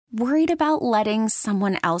Worried about letting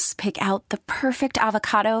someone else pick out the perfect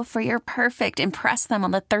avocado for your perfect impress them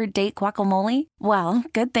on the third date guacamole? Well,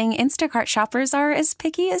 good thing Instacart shoppers are as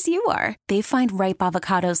picky as you are. They find ripe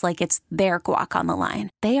avocados like it's their guac on the line.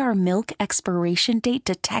 They are milk expiration date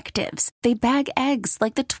detectives. They bag eggs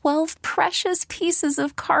like the 12 precious pieces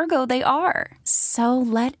of cargo they are. So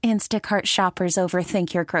let Instacart shoppers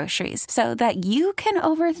overthink your groceries so that you can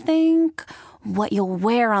overthink what you'll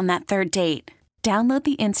wear on that third date. Download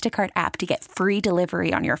the Instacart app to get free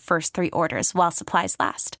delivery on your first 3 orders while supplies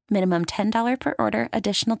last. Minimum $10 per order.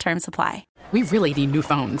 Additional terms apply. We really need new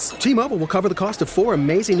phones. T-Mobile will cover the cost of 4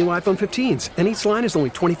 amazing new iPhone 15s, and each line is only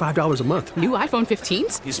 $25 a month. New iPhone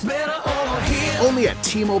 15s? It's better over here. Only at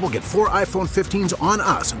T-Mobile, get 4 iPhone 15s on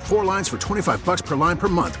us and 4 lines for $25 per line per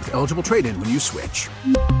month with eligible trade-in when you switch.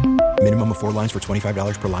 Minimum of 4 lines for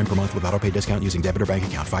 $25 per line per month with autopay discount using debit or bank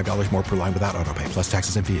account. $5 more per line without autopay, plus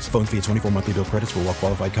taxes and fees. Phone fee at 24 monthly bill credits for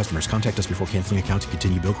well-qualified customers. Contact us before canceling account to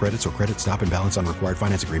continue bill credits or credit stop and balance on required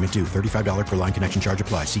finance agreement due. $35 per line connection charge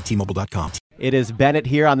applies. See T-Mobile.com. It is Bennett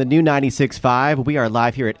here on the new 96.5. We are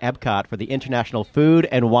live here at Epcot for the International Food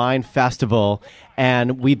and Wine Festival.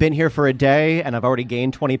 And we've been here for a day, and I've already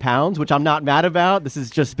gained 20 pounds, which I'm not mad about. This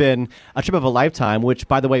has just been a trip of a lifetime, which,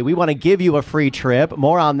 by the way, we want to give you a free trip.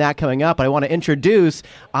 More on that coming up. But I want to introduce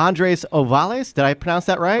Andres Ovales. Did I pronounce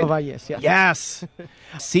that right? Ovales, yes. Yes.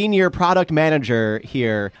 Senior Product Manager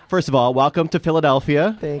here. First of all, welcome to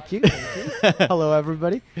Philadelphia. Thank you. Hello,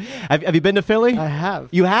 everybody. Have you been to Philly? I have.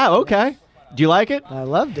 You have? Okay. Do you like it? I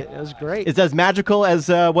loved it. It was great. Is it as magical as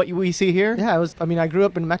what we see here? Yeah, it was. I mean, I grew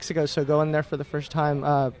up in Mexico, so going there for the first time,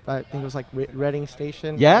 I think it was like Reading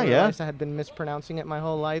Station. Yeah, I had been mispronouncing it my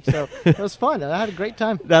whole life, so it was fun. I had a great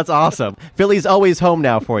time. That's awesome. Philly's always home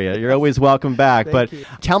now for you. You're always welcome back. Thank you.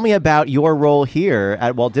 Tell me about your role here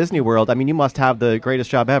at Walt Disney World. I mean, you must have the greatest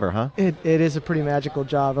job ever, huh? It is a pretty magical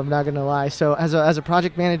job, I'm not going to lie. So as a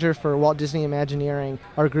project manager for Walt Disney Imagineering,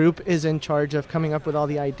 our group is in charge of coming up with all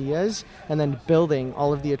the ideas and then building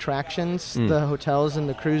all of the attractions, the hotels, and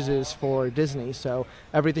the cruises for Disney. So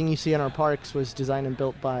everything you see in our parks was designed and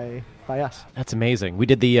built by us. That's amazing. We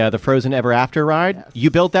did the Frozen Ever After ride. Yes. You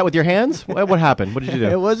built that with your hands? What happened? What did you do?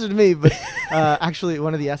 It wasn't me, but actually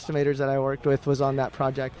one of the estimators that I worked with was on that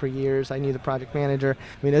project for years. I knew the project manager.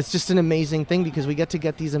 I mean, it's just an amazing thing because we get to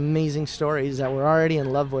get these amazing stories that we're already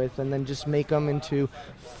in love with and then just make them into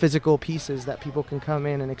physical pieces that people can come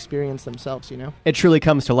in and experience themselves, you know? It truly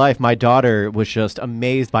comes to life. My daughter was just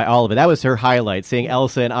amazed by all of it. That was her highlight, seeing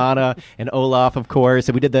Elsa and Anna and Olaf, of course.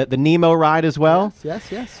 And we did the Nemo ride as well.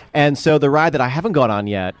 Yes. And so the ride that I haven't gone on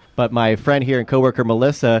yet, but my friend here and coworker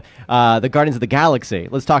Melissa, the Guardians of the Galaxy.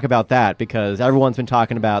 Let's talk about that because everyone's been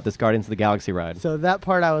talking about this Guardians of the Galaxy ride. So that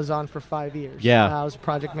part I was on for 5 years. Yeah. I was a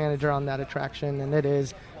project manager on that attraction, and it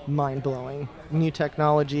is mind-blowing. New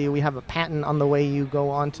technology. We have a patent on the way you go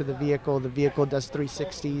onto the vehicle. The vehicle does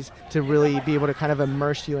 360s to really be able to kind of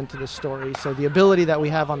immerse you into the story. So the ability that we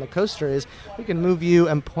have on the coaster is we can move you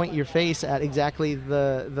and point your face at exactly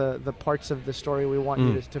the parts of the story we want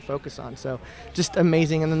you to focus on. So just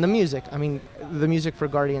amazing. And then the music. I mean, the music for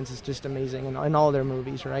Guardians is just amazing in all their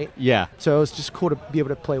movies, right? Yeah. So it's just cool to be able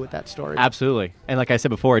to play with that story. Absolutely. And like I said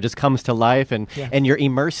before, it just comes to life and you're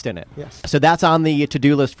immersed in it. Yes. So that's on the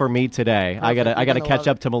to-do list for me today. I gotta catch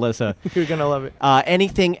up to Melissa. You're gonna love it.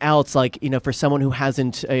 Anything else, like, for someone who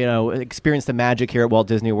hasn't experienced the magic here at Walt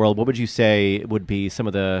Disney World, what would you say would be some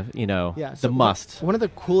of the the musts? One of the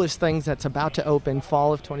coolest things that's about to open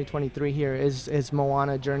fall of 2023 here is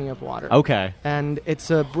Moana Journey of Water. Okay. And it's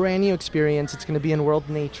a brand new experience. It's going to be in World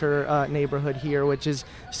Nature neighborhood here, which is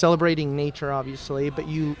celebrating nature, obviously. But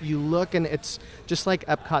you look and it's just like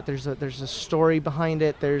Epcot. There's a story behind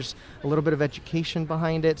it. There's a little bit of education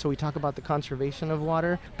behind it. So we talk about the conservation of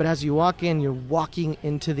water. But as you walk in, you're walking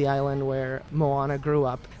into the island where Moana grew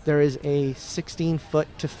up. There is a 16-foot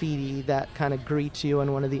Tafiti that kind of greets you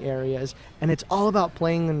in one of the areas. And it's all about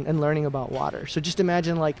playing and learning about water. So just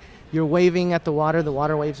imagine like you're waving at the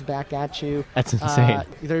water waves back at you. That's insane.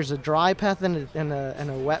 There's a dry path and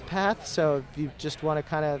a wet path. So if you just want to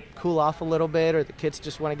kind of cool off a little bit or the kids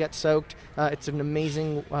just want to get soaked, it's an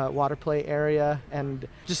amazing water play area and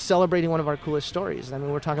just celebrating one of our coolest stories. I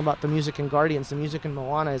mean, we're talking about the music in Guardians. The music in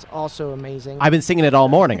Moana is also amazing. I've been singing it all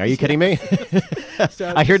morning. Are you kidding me?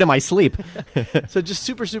 I hear it in my sleep. So just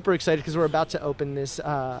super, super excited because we're about to open this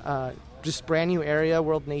just brand new area,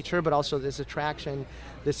 World Nature, but also this attraction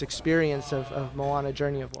this experience of Moana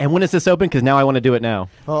Journey of Water. And when is this open? Because now I want to do it now.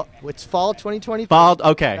 Well, it's fall 2023. Fall,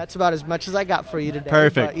 okay. That's about as much as I got for you today.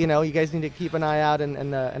 Perfect. But, you know, you guys need to keep an eye out, and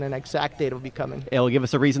an exact date will be coming. It'll give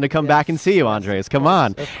us a reason to come back and see you, Andres. Come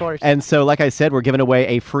on. Of course. And so, like I said, we're giving away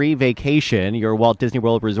a free vacation, your Walt Disney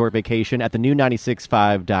World Resort vacation at the new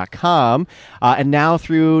 965.com. And now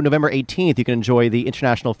through November 18th, you can enjoy the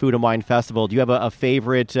International Food and Wine Festival. Do you have a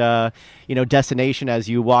favorite, destination as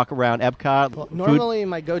you walk around Epcot? Well, normally,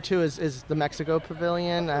 my go-to is the Mexico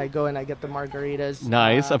Pavilion. I go and I get the margaritas.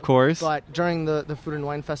 Nice, of course. But during the Food and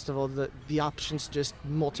Wine Festival, the options just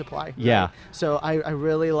multiply. Right? Yeah. So I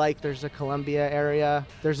really like, there's a Colombia area.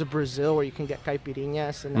 There's a Brazil where you can get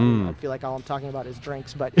caipirinhas. And I feel like all I'm talking about is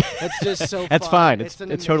drinks, but it's just so That's fun. fine. It's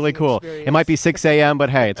It's totally cool. experience. It might be 6 a.m., but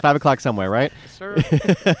hey, it's 5 o'clock somewhere, right? Sir.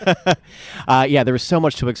 There was so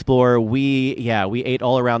much to explore. We ate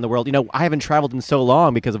all around the world. You know, I haven't traveled in so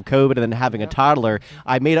long because of COVID and then having a toddler.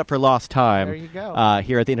 I made up for lost time. There you go.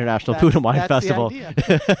 Here at the International Food and Wine that's Festival. the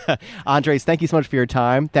idea. Andres, thank you so much for your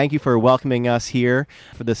time. Thank you for welcoming us here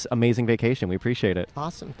for this amazing vacation. We appreciate it.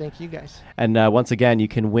 Awesome. Thank you, guys. And once again, you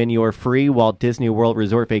can win your free Walt Disney World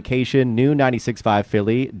Resort vacation,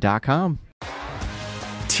 new965philly.com.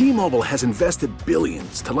 T-Mobile has invested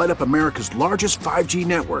billions to light up America's largest 5G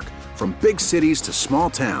network, from big cities to small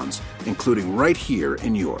towns, including right here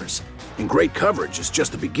in yours. And great coverage is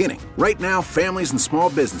just the beginning. Right now, families and small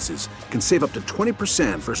businesses can save up to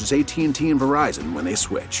 20% versus AT&T and Verizon when they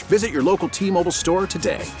switch. Visit your local T-Mobile store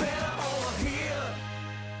today.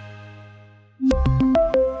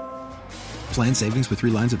 Plan savings with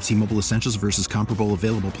 3 lines of T-Mobile Essentials versus comparable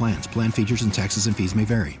available plans. Plan features and taxes and fees may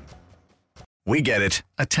vary. We get it.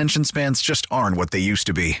 Attention spans just aren't what they used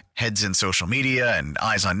to be. Heads in social media and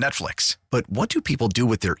eyes on Netflix. But what do people do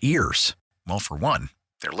with their ears? Well, for one,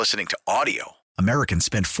 they're listening to audio. Americans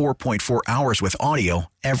spend 4.4 hours with audio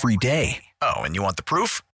every day. Oh, and you want the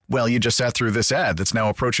proof? Well, you just sat through this ad that's now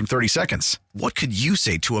approaching 30 seconds. What could you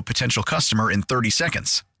say to a potential customer in 30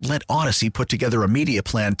 seconds? Let Odyssey put together a media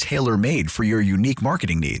plan tailor-made for your unique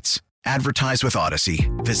marketing needs. Advertise with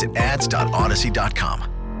Odyssey. Visit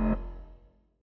ads.odyssey.com.